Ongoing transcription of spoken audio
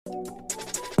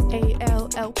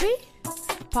ALLP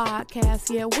podcast,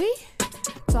 yeah, we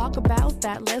talk about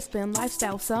that lesbian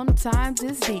lifestyle. Sometimes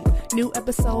it's deep. New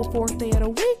episode, 4th day of the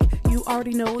week. You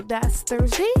already know that's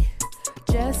Thursday.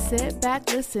 Just sit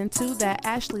back, listen to that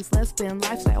Ashley's Lesbian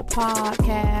Lifestyle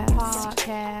podcast.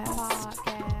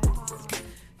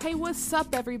 Hey, what's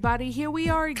up, everybody? Here we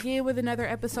are again with another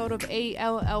episode of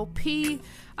ALLP.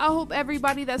 I hope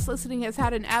everybody that's listening has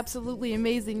had an absolutely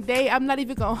amazing day. I'm not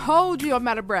even gonna hold you. I'm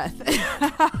out of breath.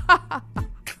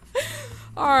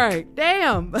 All right,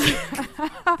 damn.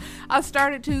 I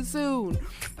started too soon.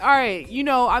 All right,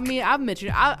 I've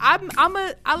mentioned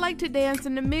I like to dance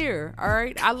in the mirror. All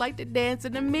right, I like to dance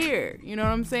in the mirror. You know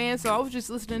what I'm saying? So I was just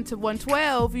listening to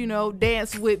 112,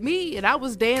 Dance With Me, and I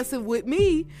was dancing with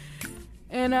me.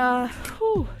 And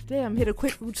hit a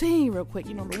quick routine real quick,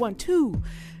 the 1-2.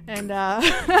 And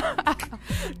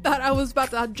thought I was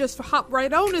about to just hop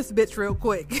right on this bitch real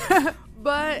quick.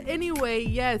 But anyway,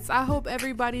 yes, I hope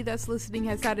everybody that's listening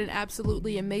has had an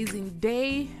absolutely amazing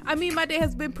day. I mean, my day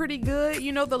has been pretty good.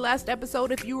 The last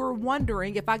episode, if you were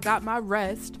wondering if I got my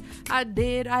rest, I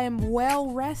did. I am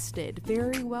well rested,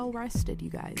 very well rested, you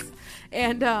guys.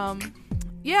 And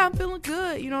yeah, I'm feeling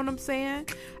good. You know what I'm saying?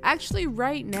 Actually,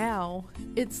 right now,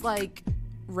 it's like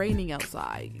raining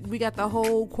outside. We got the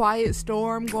whole quiet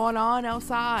storm going on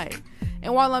outside.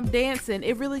 And while I'm dancing,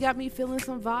 it really got me feeling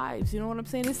some vibes. You know what I'm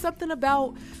saying? It's something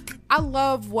about, I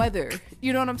love weather.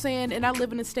 You know what I'm saying? And I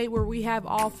live in a state where we have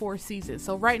all 4 seasons.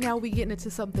 So right now we getting into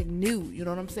something new. You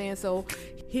know what I'm saying? So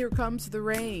here comes the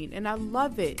rain. And I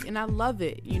love it. And I love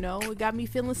it. It got me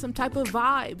feeling some type of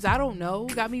vibes. I don't know.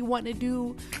 Got me wanting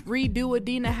to redo a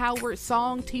Dina Howard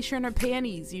song, T-shirt and her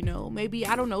panties. Maybe,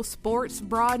 I don't know, sports,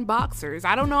 bra, and boxers.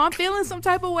 I don't know. I'm feeling some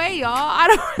type of way, y'all. I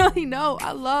don't really know.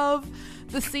 I love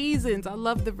the seasons. I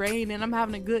love the rain, and I'm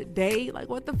having a good day. Like,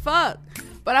 what the fuck?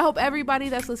 But I hope everybody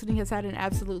that's listening has had an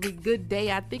absolutely good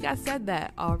day. I think I said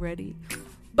that already,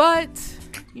 but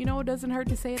it doesn't hurt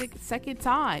to say it a second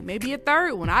time, maybe a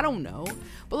third one. I don't know.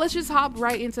 But let's just hop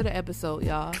right into the episode,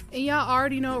 y'all. And y'all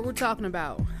already know what we're talking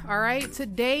about. All right,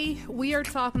 today we are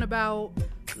talking about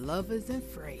lovers and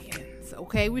friends.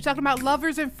 Okay, we're talking about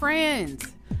lovers and friends.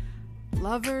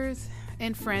 Lovers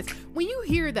and friends. When you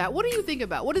hear that, what do you think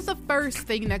about? What is the first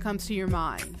thing that comes to your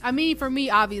mind? I mean, for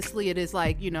me, obviously, it is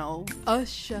like,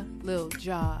 Usher, Lil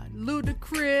Jon,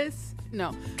 Ludacris.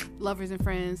 No, Lovers and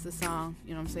Friends, the song,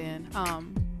 you know what I'm saying?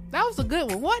 That was a good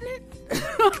one, wasn't it?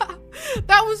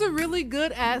 That was a really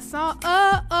good ass song.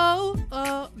 I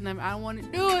don't want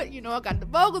to do it. I got the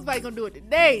vocals, but I ain't gonna do it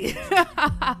today.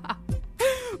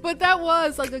 But that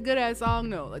was like a good ass song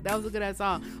though. Like that was a good ass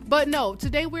song. But no,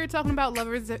 today we're talking about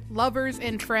lovers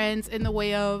and friends in the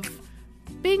way of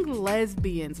being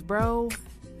lesbians, bro.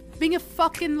 Being a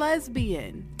fucking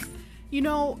lesbian.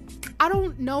 I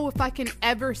don't know if I can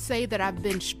ever say that I've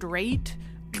been straight,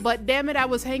 but damn it, I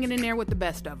was hanging in there with the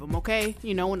best of them, okay?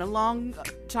 In a long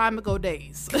time ago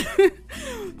days.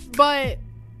 But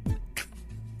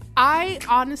I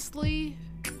honestly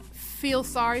feel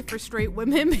sorry for straight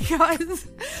women because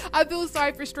I feel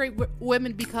sorry for straight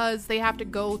women because they have to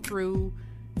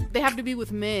be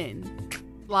with men.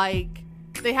 Like,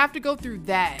 they have to go through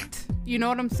that. You know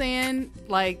what I'm saying?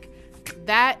 Like,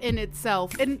 that in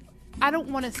itself. And I don't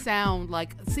want to sound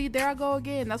like, see, there I go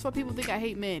again. That's why people think I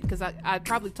hate men, because I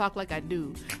probably talk like I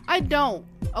do. I don't,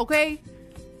 okay?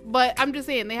 But I'm just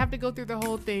saying, they have to go through the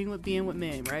whole thing with being with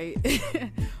men, right?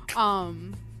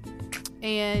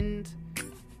 And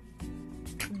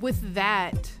with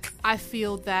that, I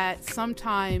feel that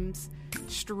sometimes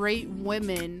straight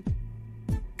women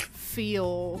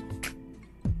feel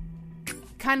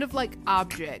kind of like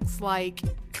objects, like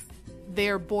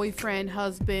their boyfriend,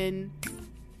 husband,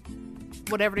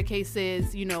 whatever the case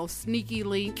is, sneaky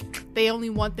link. They only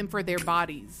want them for their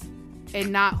bodies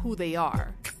and not who they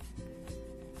are.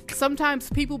 Sometimes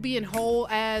people be in whole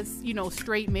as,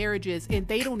 straight marriages and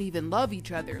they don't even love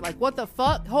each other. Like, what the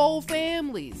fuck? Whole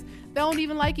families. They don't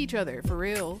even like each other, for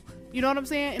real. You know what I'm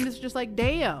saying? And it's just like,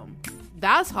 damn,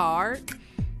 that's hard.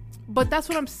 But that's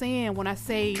what I'm saying when I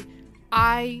say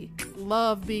I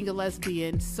love being a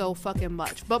lesbian so fucking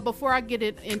much. But before I get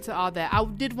into all that, I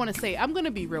did want to say, I'm going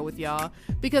to be real with y'all,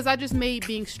 because I just made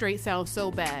being straight sound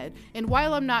so bad. And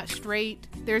while I'm not straight,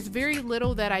 there's very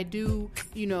little that I do,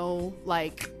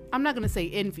 like, I'm not going to say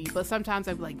envy, but sometimes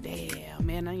I'm like, damn,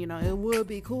 man, it would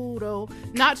be cool though,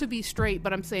 not to be straight,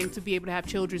 but I'm saying to be able to have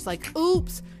children. It's like,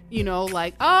 oops,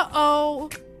 like, uh-oh,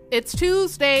 it's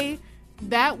Tuesday.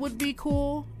 That would be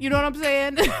cool. You know what I'm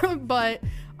saying? But,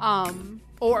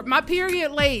 or my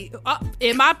period late.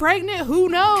 Am I pregnant? Who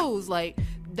knows? Like,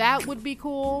 that would be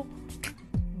cool.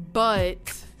 But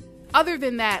other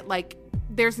than that, like,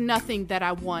 there's nothing that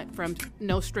I want from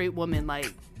no straight woman.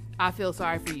 Like, I feel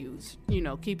sorry for you. You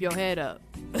know, keep your head up.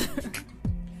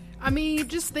 I mean,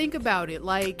 just think about it.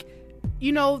 Like,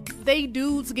 you know, they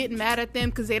dudes getting mad at them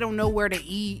because they don't know where to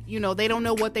eat. You know, they don't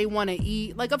know what they want to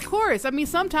eat. Like, of course. I mean,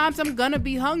 sometimes I'm gonna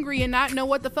be hungry and not know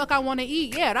what the fuck I want to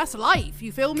eat. Yeah, that's life.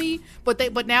 You feel me?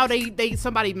 But now they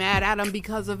somebody mad at them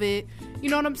because of it. You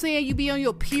know what I'm saying? You be on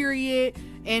your period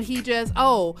and he just,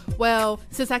 oh, well,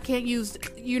 since I can't use,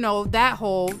 you know, that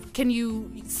hole, can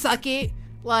you suck it?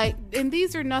 Like, and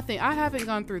these are nothing. I haven't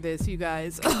gone through this, you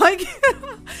guys. Like,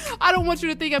 I don't want you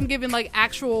to think I'm giving, like,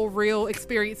 actual real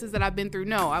experiences that I've been through.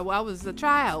 No, I was a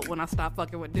child when I stopped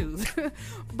fucking with dudes.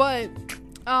 But,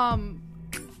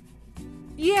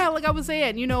 yeah, like I was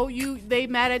saying, you know, they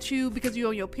mad at you because you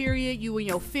on your period, you and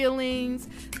your feelings.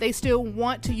 They still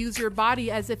want to use your body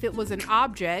as if it was an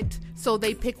object. So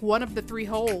they pick one of the 3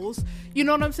 holes. You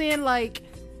know what I'm saying? Like,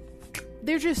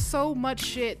 there's just so much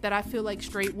shit that I feel like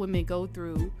straight women go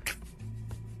through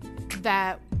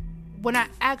that when I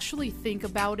actually think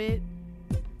about it,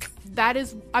 that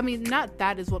is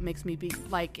what makes me be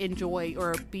like enjoy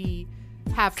or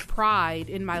have pride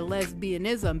in my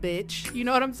lesbianism, bitch. You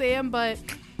know what I'm saying? But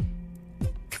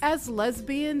as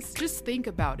lesbians, just think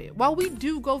about it. While we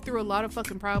do go through a lot of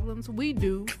fucking problems, we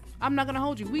do. I'm not gonna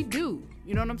hold you. We do.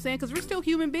 You know what I'm saying? Because we're still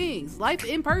human beings. Life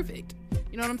imperfect.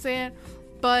 You know what I'm saying?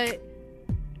 But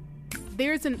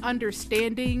there's an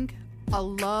understanding, a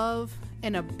love,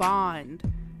 and a bond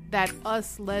that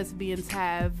us lesbians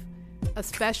have,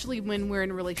 especially when we're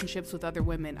in relationships with other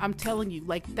women. I'm telling you,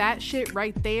 like, that shit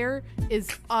right there is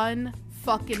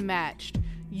unfucking matched.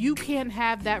 You can't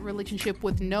have that relationship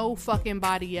with no fucking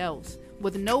body else.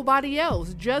 With nobody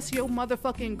else. Just your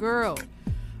motherfucking girl.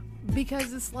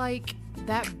 Because it's like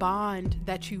that bond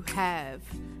that you have.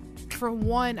 For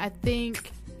one, I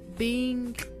think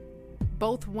being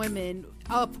both women,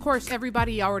 of course,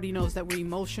 everybody already knows that we're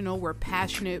emotional, we're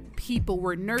passionate people,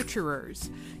 we're nurturers.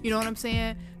 You know what I'm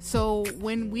saying? So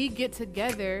when we get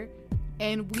together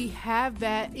and we have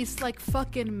that, it's like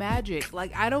fucking magic.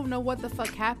 Like, I don't know what the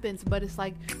fuck happens, but it's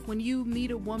like when you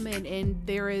meet a woman and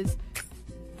there is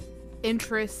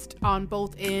interest on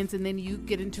both ends and then you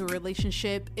get into a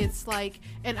relationship, it's like,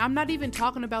 and I'm not even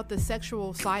talking about the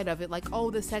sexual side of it, like, oh,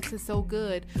 the sex is so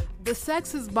good. The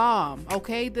sex is bomb,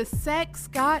 okay? The sex,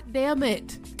 god damn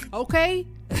it, okay?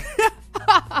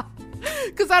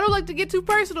 Because I don't like to get too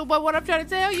personal, but what I'm trying to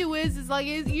tell you is like,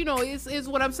 you know, is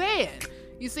what I'm saying,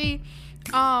 you see?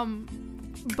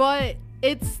 But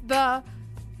it's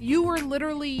you were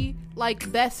literally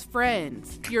like best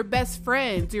friends. Your best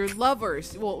friends, your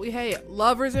lovers. Well,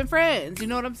 lovers and friends. You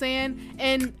know what I'm saying?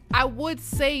 And I would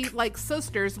say like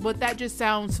sisters, but that just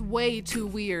sounds way too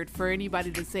weird for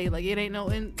anybody to say. Like, it ain't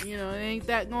it ain't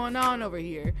that going on over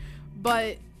here.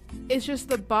 But it's just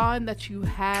the bond that you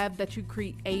have, that you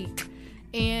create.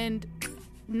 And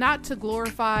not to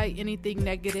glorify anything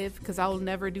negative, because I'll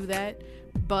never do that.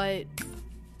 But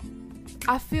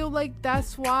I feel like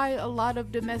that's why a lot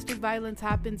of domestic violence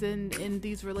happens in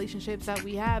these relationships that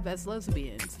we have as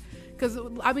lesbians. Because,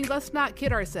 I mean, let's not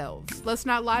kid ourselves. Let's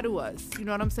not lie to us. You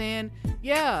know what I'm saying?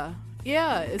 Yeah.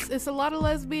 It's a lot of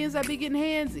lesbians that be getting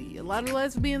handsy. A lot of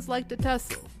lesbians like to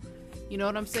tussle. You know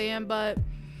what I'm saying? But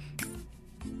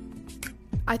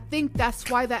I think that's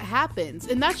why that happens.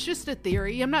 And that's just a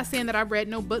theory. I'm not saying that I read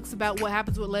no books about what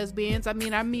happens with lesbians. I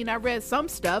mean, I read some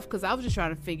stuff because I was just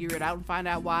trying to figure it out and find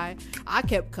out why I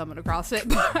kept coming across it.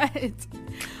 But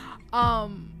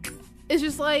it's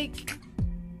just like,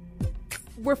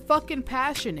 we're fucking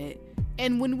passionate.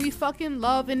 And when we fucking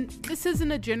love, and this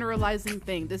isn't a generalizing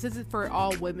thing, this isn't for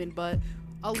all women, but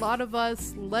a lot of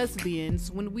us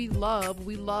lesbians, when we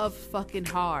love fucking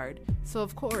hard. So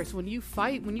of course, when you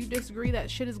fight, when you disagree, that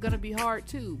shit is gonna be hard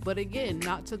too. But again,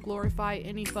 not to glorify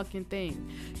any fucking thing,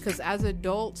 because as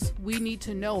adults, we need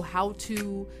to know how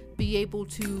to be able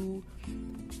to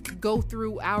go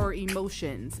through our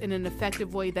emotions in an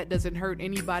effective way that doesn't hurt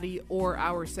anybody or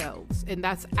ourselves. And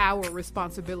that's our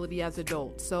responsibility as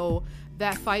adults. So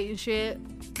that fighting shit,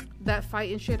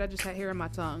 I just had hair in my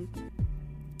tongue.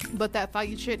 But that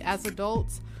fighting shit as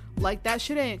adults, like, that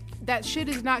shit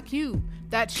is not cute.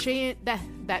 That's saying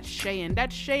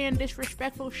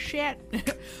disrespectful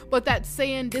shit. But that's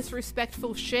saying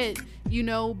disrespectful shit, you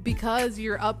know, because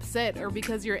you're upset or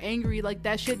because you're angry. Like,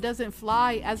 that shit doesn't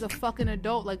fly as a fucking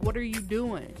adult. Like, what are you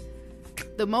doing?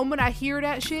 The moment I hear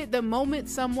that shit, the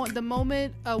moment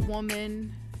a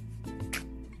woman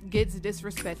gets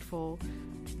disrespectful,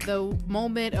 the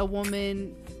moment a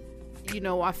woman, you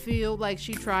know, I feel like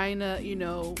she trying to, you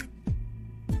know,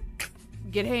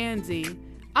 get handsy,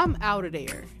 I'm out of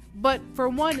there. But for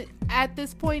one, at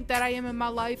this point that I am in my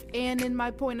life and in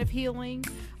my point of healing,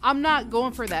 I'm not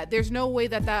going for that. There's no way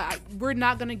that we're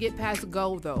not going to get past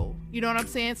go, though. You know what I'm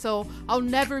saying? So I'll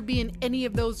never be in any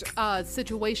of those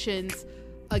situations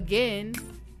again.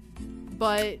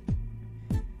 But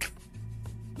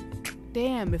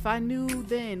damn, if I knew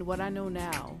then what I know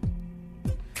now.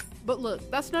 But look,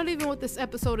 that's not even what this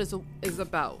episode is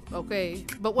about, okay?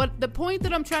 But what the point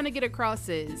that I'm trying to get across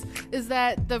is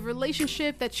that the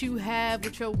relationship that you have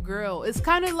with your girl is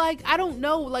kind of like, I don't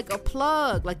know, like a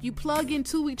plug. Like you plug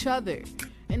into each other.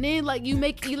 And then like you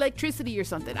make electricity or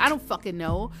something. I don't fucking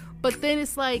know. But then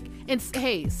it's like,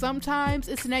 hey, sometimes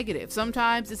it's negative.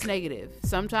 Sometimes it's negative.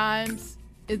 Sometimes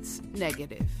it's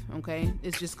negative, okay?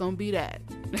 It's just gonna be that.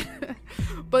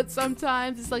 But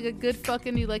sometimes it's like a good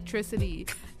fucking electricity.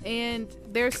 And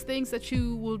there's things that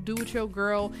you will do with your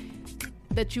girl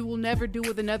that you will never do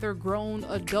with another grown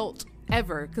adult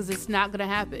ever, because it's not gonna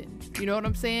happen. You know what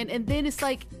I'm saying? And then it's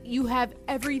like you have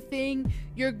everything.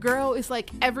 Your girl is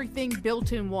like everything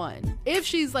built in one. If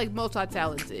she's like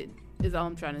multi-talented, is all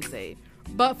I'm trying to say.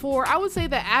 But for, I would say,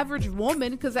 the average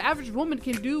woman, because the average woman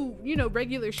can do, you know,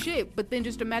 regular shit, but then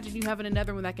just imagine you having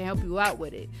another one that can help you out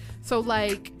with it. So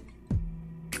like,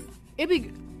 it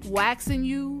be waxing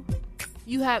you.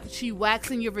 She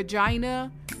waxing your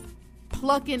vagina,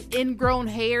 plucking ingrown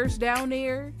hairs down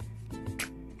there.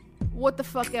 What the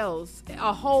fuck else?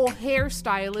 A whole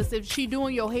hairstylist. If she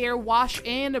doing your hair, wash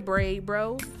and a braid,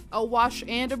 bro. A wash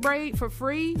and a braid for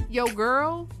free. Yo,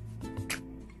 girl.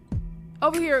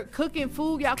 Over here cooking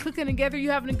food. Y'all cooking together.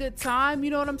 You having a good time. You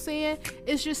know what I'm saying?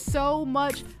 It's just so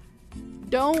much.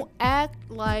 Don't act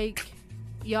like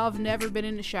y'all have never been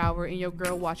in the shower and your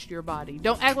girl watched your body.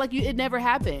 Don't act like it never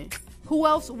happened. Who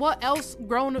else? What else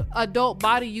grown adult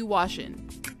body you washing?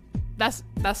 That's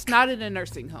not in a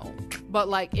nursing home. But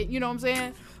like, you know what I'm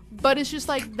saying? But it's just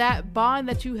like that bond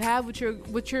that you have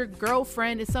with your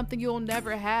girlfriend is something you'll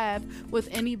never have with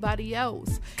anybody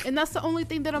else. And that's the only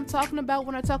thing that I'm talking about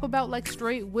when I talk about like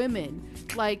straight women.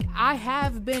 Like, I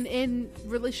have been in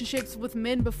relationships with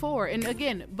men before. And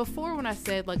again, before, when I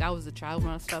said like I was a child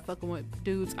when I started fucking with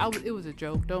dudes, it was a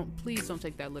joke. Please don't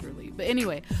take that literally. But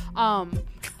anyway,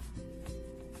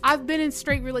 I've been in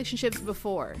straight relationships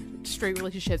before. Straight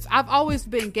relationships. I've always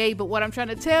been gay, but what I'm trying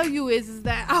to tell you is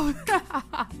that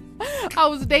I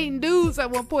was dating dudes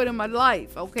at one point in my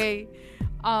life, okay?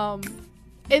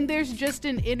 And there's just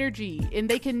an energy, and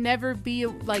they can never be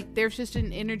like, there's just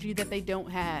an energy that they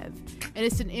don't have. And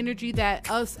it's an energy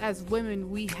that us as women,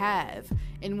 we have.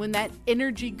 And when that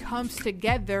energy comes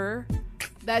together,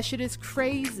 that shit is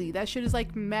crazy. That shit is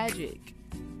like magic.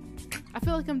 I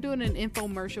feel like I'm doing an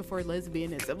infomercial for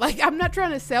lesbianism. Like, I'm not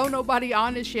trying to sell nobody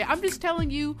on this shit. I'm just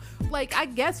telling you, like, I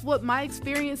guess what my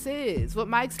experience is, what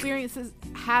my experiences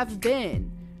have been.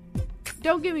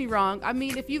 Don't get me wrong. I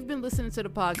mean, if you've been listening to the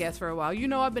podcast for a while, you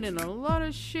know I've been in a lot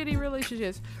of shitty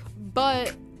relationships.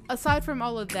 But aside from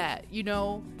all of that, you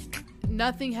know,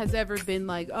 nothing has ever been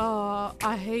like, oh,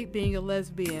 I hate being a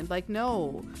lesbian. Like,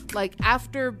 no. Like,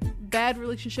 after bad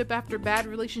relationship after bad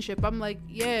relationship, I'm like,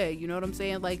 yeah, you know what I'm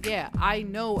saying? Like, yeah, I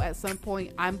know at some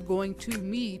point I'm going to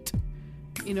meet,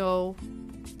 you know,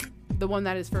 the one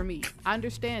that is for me. I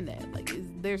understand that. Like,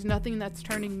 there's nothing that's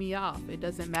turning me off. It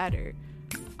doesn't matter.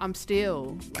 I'm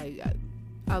still, like,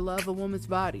 I love a woman's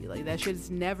body. Like, that shit's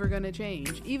never gonna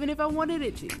change, even if I wanted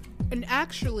it to. And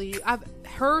actually, I've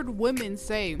heard women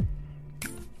say,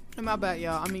 my bad,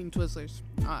 y'all, I mean Twizzlers.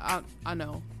 I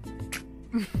know.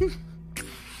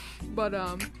 But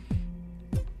I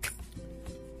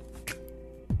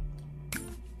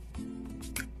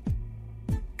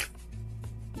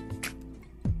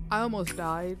almost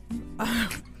died.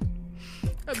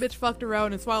 That bitch fucked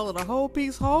around and swallowed a whole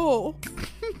piece whole.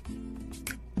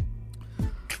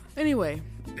 Anyway,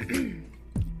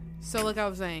 so like I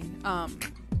was saying,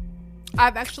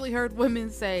 I've actually heard women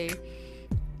say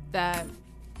that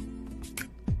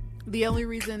the only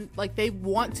reason, like, they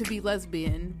want to be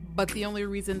lesbian, but the only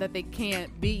reason that they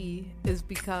can't be is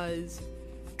because,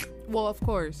 well, of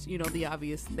course, you know, the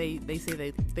obvious, they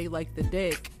say they like the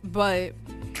dick, but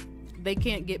they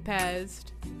can't get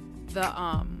past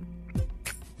the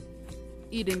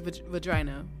eating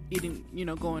vagina, you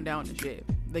know, going down and shit.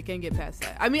 They can't get past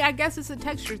that. I mean, I guess it's a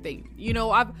texture thing. You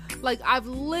know, I've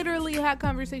literally had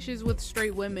conversations with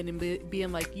straight women and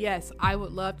being like, yes, I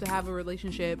would love to have a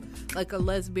relationship, like a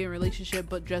lesbian relationship,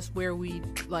 but just where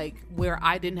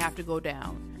I didn't have to go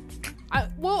down.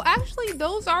 Well, actually,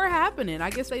 those are happening. I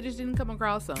guess they just didn't come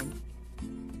across them.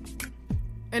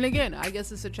 And again, I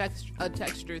guess it's a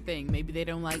texture thing. Maybe they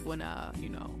don't like when, you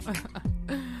know,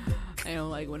 they don't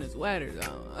like when it's wet or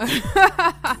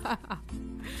something.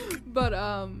 But,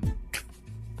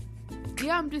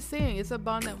 yeah, I'm just saying, it's a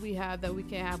bond that we have that we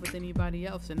can't have with anybody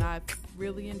else, and I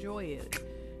really enjoy it.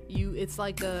 It's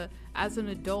like as an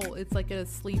adult, it's like a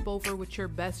sleepover with your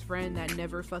best friend that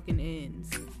never fucking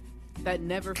ends.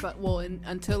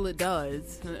 Until it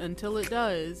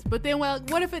does. But then, well,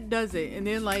 what if it doesn't? And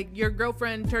then, like, your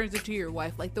girlfriend turns into your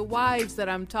wife, like the wives that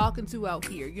I'm talking to out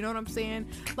here. You know what I'm saying?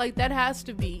 Like, that has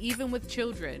to be, even with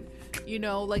children, you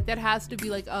know, like, that has to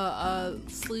be like a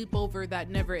sleepover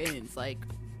that never ends. Like,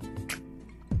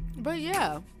 but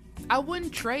yeah, I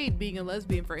wouldn't trade being a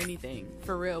lesbian for anything.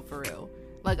 For real.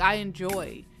 Like, I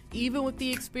enjoy, even with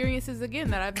the experiences,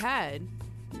 again, that I've had,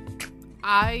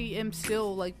 I am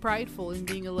still, like, prideful in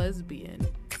being a lesbian.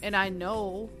 And I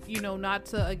know, you know, not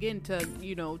to,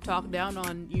 you know, talk down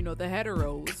on, you know, the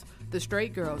heteros, the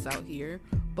straight girls out here,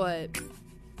 but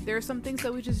there are some things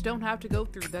that we just don't have to go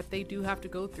through that they do have to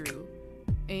go through.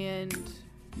 And,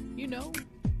 you know,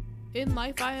 in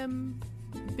life, I am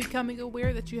becoming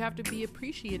aware that you have to be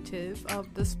appreciative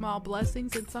of the small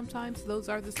blessings, and sometimes those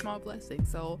are the small blessings.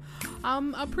 So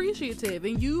I'm appreciative,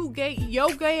 and your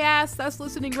gay ass that's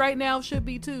listening right now should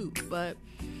be too. But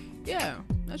yeah,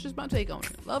 that's just my take on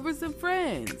it. Lovers and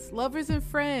friends,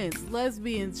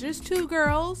 lesbians, just two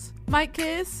girls might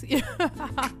kiss.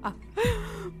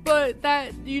 But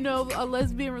that, you know, a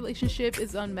lesbian relationship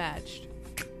is unmatched.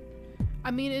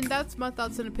 I mean, and that's my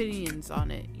thoughts and opinions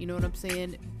on it. You know what I'm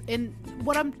saying? And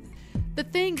the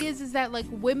thing is that, like,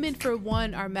 women for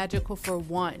one are magical for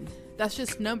one. That's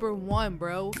just number one,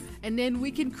 bro. And then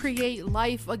we can create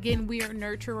life. Again, we are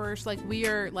nurturers. Like, we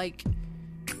are, like,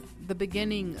 the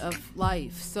beginning of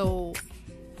life. So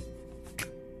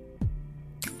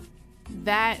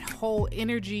that whole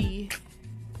energy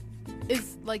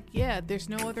is, like, yeah, there's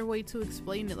no other way to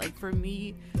explain it. Like, for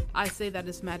me, I say that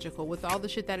it's magical. With all the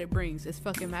shit that it brings, it's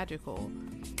fucking magical.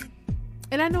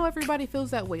 And I know everybody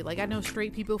feels that way. Like, I know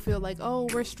straight people feel like, oh,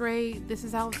 we're straight, this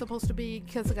is how it's supposed to be,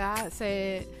 because God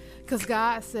said,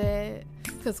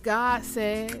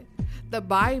 the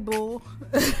Bible,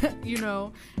 you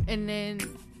know. And then,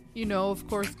 you know, of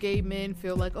course, gay men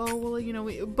feel like, oh, well, you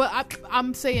know, but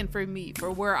I'm saying for me,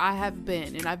 for where I have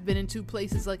been, and I've been in two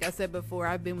places, like I said before,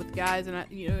 I've been with guys, and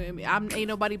ain't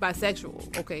nobody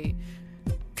bisexual, okay?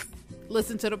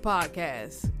 Listen to the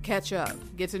podcast, catch up,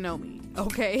 get to know me,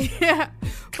 okay?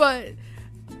 But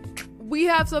we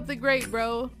have something great,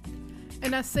 bro.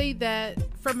 And I say that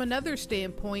from another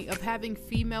standpoint of having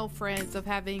female friends, of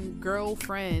having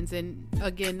girlfriends, and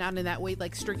again, not in that way,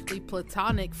 like strictly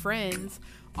platonic friends,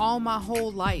 all my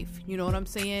whole life, you know what I'm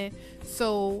saying?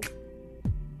 So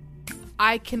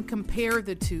I can compare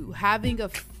the two. Having a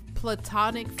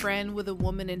platonic friend with a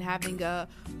woman and having a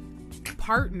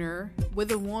partner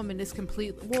with a woman is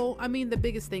completely, well, I mean, the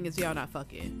biggest thing is y'all not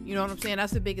fucking, you know what I'm saying?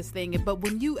 That's the biggest thing. But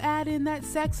when you add in that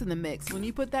sex in the mix, when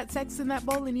you put that sex in that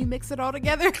bowl and you mix it all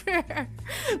together,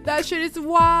 that shit is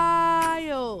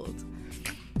wild.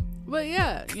 But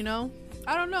yeah, you know,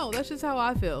 I don't know, that's just how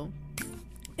I feel.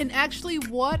 And actually,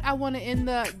 what I want to end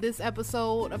this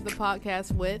episode of the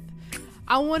podcast with,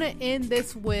 I want to end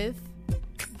this with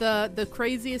the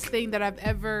craziest thing that I've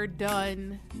ever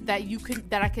done that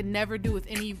I could never do with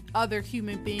any other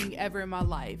human being ever in my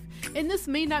life. And this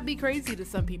may not be crazy to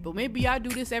some people. Maybe I do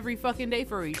this every fucking day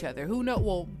for each other. Who knows?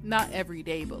 Well, not every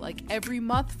day, but like every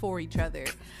month for each other.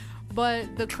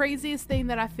 But the craziest thing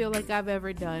that I feel like I've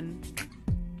ever done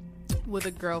with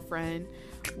a girlfriend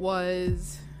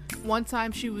was one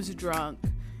time she was drunk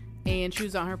and she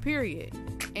was on her period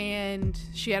and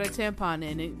she had a tampon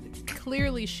in it.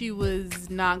 Clearly she was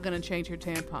not gonna change her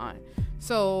tampon,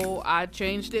 so I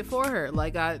changed it for her.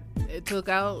 Like, I took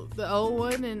out the old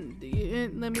one and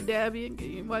let me dab you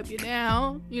and wipe you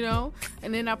down, you know,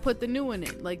 and then I put the new one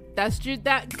in. Like, that's just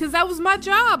that, because that was my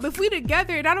job. If we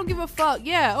together and I don't give a fuck,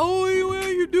 yeah, oh, why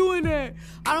are you doing that?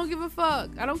 I don't give a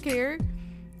fuck. I don't care.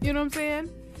 You know what I'm saying?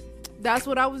 That's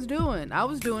what I was doing. I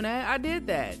was doing that. I did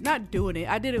that. Not doing it.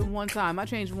 I did it one time. I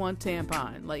changed one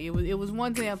tampon. Like, it was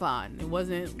one tampon. It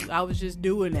wasn't, I was just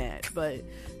doing that. But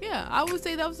yeah, I would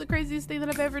say that was the craziest thing that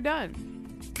I've ever done.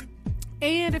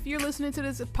 And if you're listening to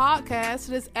this podcast,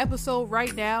 this episode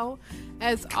right now,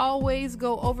 as always,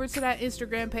 go over to that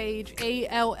Instagram page,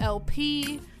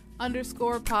 ALLP_podcast,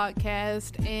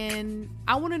 and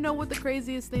I want to know what the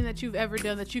craziest thing that you've ever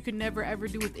done that you could never ever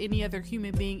do with any other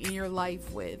human being in your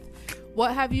life with.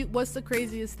 What's the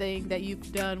craziest thing that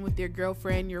you've done with your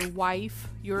girlfriend, your wife,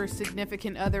 your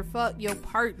significant other, fuck, your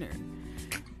partner?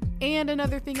 And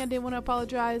another thing, I did want to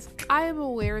apologize. I am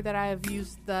aware that I have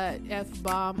used the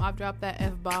F-bomb. I've dropped that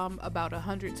F-bomb about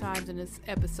 100 times in this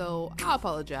episode. I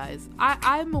apologize.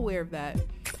 I'm aware of that.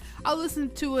 I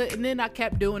listened to it and then I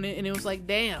kept doing it, and it was like,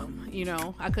 damn,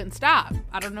 I couldn't stop.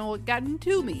 I don't know what got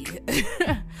into me.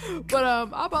 But I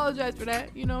apologize for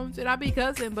that. You know what I'm saying? I be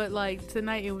cussing, but like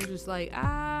tonight it was just like,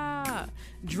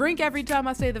 drink every time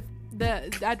I say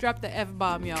I drop the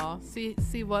F-bomb, y'all.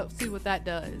 See what that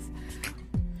does.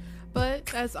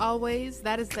 But as always,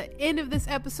 that is the end of this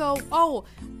episode. Oh,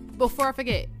 before I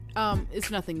forget, it's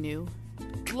nothing new.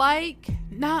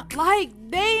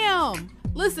 Damn.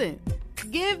 Listen,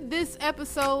 give this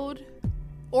episode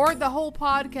or the whole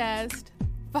podcast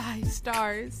 5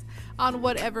 stars on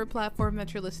whatever platform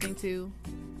that you're listening to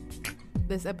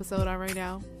this episode on right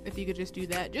now. If you could just do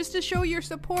that, just to show your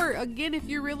support. Again, if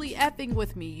you're really effing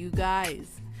with me, you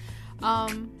guys.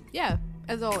 Yeah,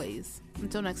 as always,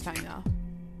 until next time, y'all.